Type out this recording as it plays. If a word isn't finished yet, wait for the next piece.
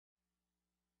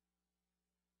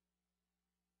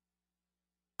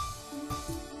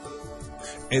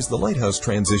As the Lighthouse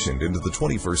transitioned into the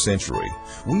 21st century,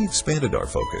 we expanded our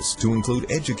focus to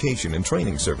include education and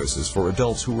training services for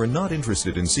adults who were not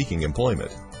interested in seeking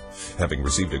employment. Having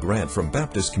received a grant from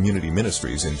Baptist Community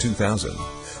Ministries in 2000,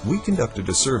 we conducted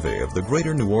a survey of the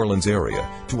greater New Orleans area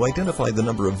to identify the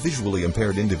number of visually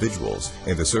impaired individuals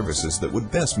and the services that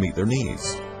would best meet their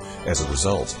needs. As a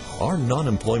result, our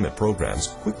non-employment programs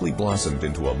quickly blossomed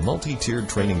into a multi-tiered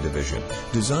training division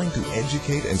designed to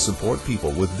educate and support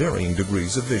people with varying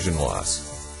degrees of vision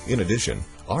loss. In addition,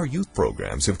 our youth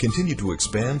programs have continued to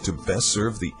expand to best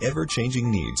serve the ever-changing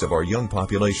needs of our young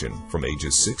population from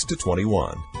ages 6 to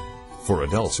 21. For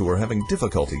adults who are having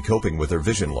difficulty coping with their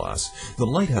vision loss, the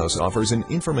Lighthouse offers an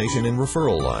information and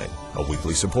referral line, a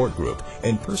weekly support group,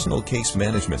 and personal case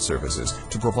management services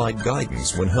to provide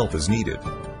guidance when help is needed.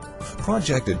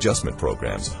 Project adjustment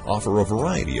programs offer a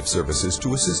variety of services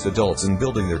to assist adults in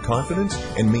building their confidence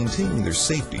and maintaining their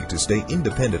safety to stay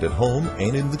independent at home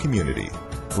and in the community.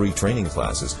 Free training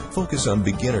classes focus on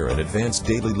beginner and advanced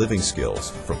daily living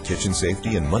skills, from kitchen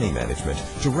safety and money management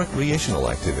to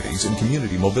recreational activities and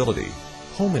community mobility.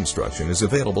 Home instruction is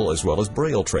available, as well as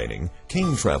Braille training,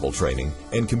 cane travel training,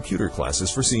 and computer classes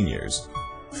for seniors.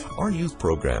 Our youth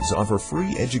programs offer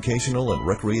free educational and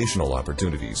recreational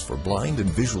opportunities for blind and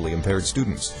visually impaired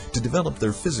students to develop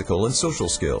their physical and social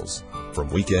skills. From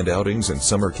weekend outings and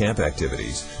summer camp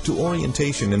activities to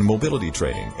orientation and mobility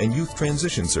training and youth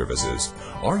transition services,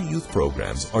 our youth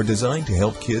programs are designed to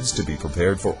help kids to be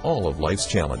prepared for all of life's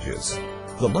challenges.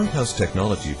 The Lighthouse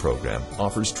Technology Program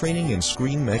offers training in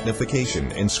screen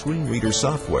magnification and screen reader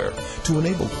software to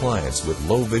enable clients with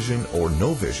low vision or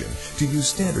no vision to use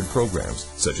standard programs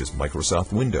such as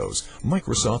Microsoft Windows,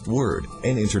 Microsoft Word,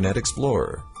 and Internet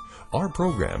Explorer. Our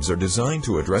programs are designed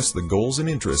to address the goals and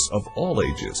interests of all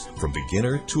ages, from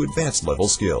beginner to advanced level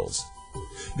skills.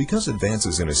 Because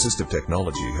advances in assistive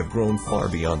technology have grown far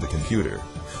beyond the computer,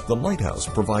 the Lighthouse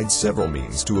provides several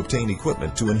means to obtain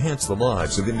equipment to enhance the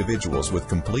lives of individuals with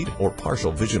complete or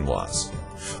partial vision loss.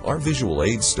 Our visual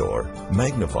aid store,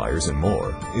 magnifiers and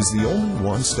more, is the only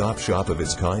one-stop shop of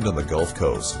its kind on the Gulf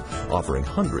Coast, offering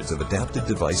hundreds of adapted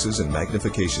devices and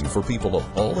magnification for people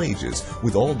of all ages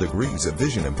with all degrees of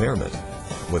vision impairment.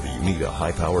 Whether you need a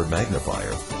high-powered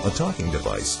magnifier, a talking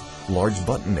device, large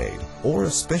button aid, or a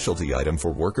specialty item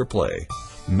for work or play,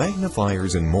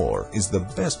 Magnifiers and More is the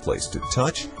best place to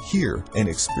touch, hear, and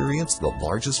experience the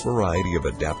largest variety of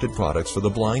adapted products for the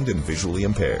blind and visually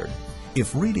impaired.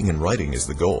 If reading and writing is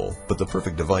the goal, but the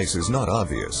perfect device is not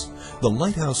obvious, the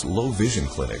Lighthouse Low Vision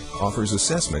Clinic offers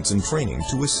assessments and training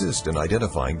to assist in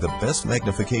identifying the best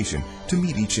magnification to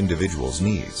meet each individual's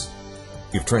needs.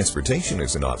 If transportation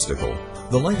is an obstacle,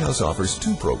 the Lighthouse offers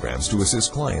 2 programs to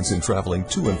assist clients in traveling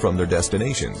to and from their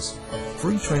destinations.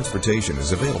 Free transportation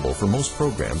is available for most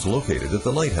programs located at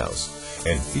the Lighthouse,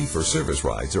 and fee-for-service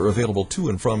rides are available to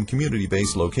and from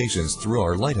community-based locations through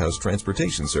our Lighthouse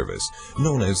Transportation Service,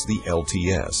 known as the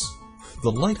LTS.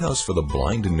 The Lighthouse for the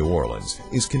Blind in New Orleans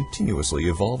is continuously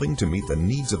evolving to meet the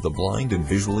needs of the blind and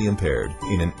visually impaired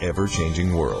in an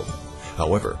ever-changing world.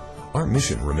 However, our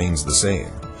mission remains the same: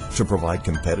 to provide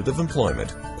competitive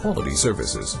employment, quality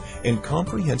services, and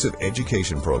comprehensive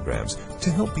education programs to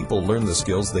help people learn the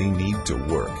skills they need to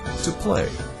work, to play,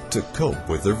 to cope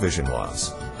with their vision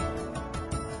loss.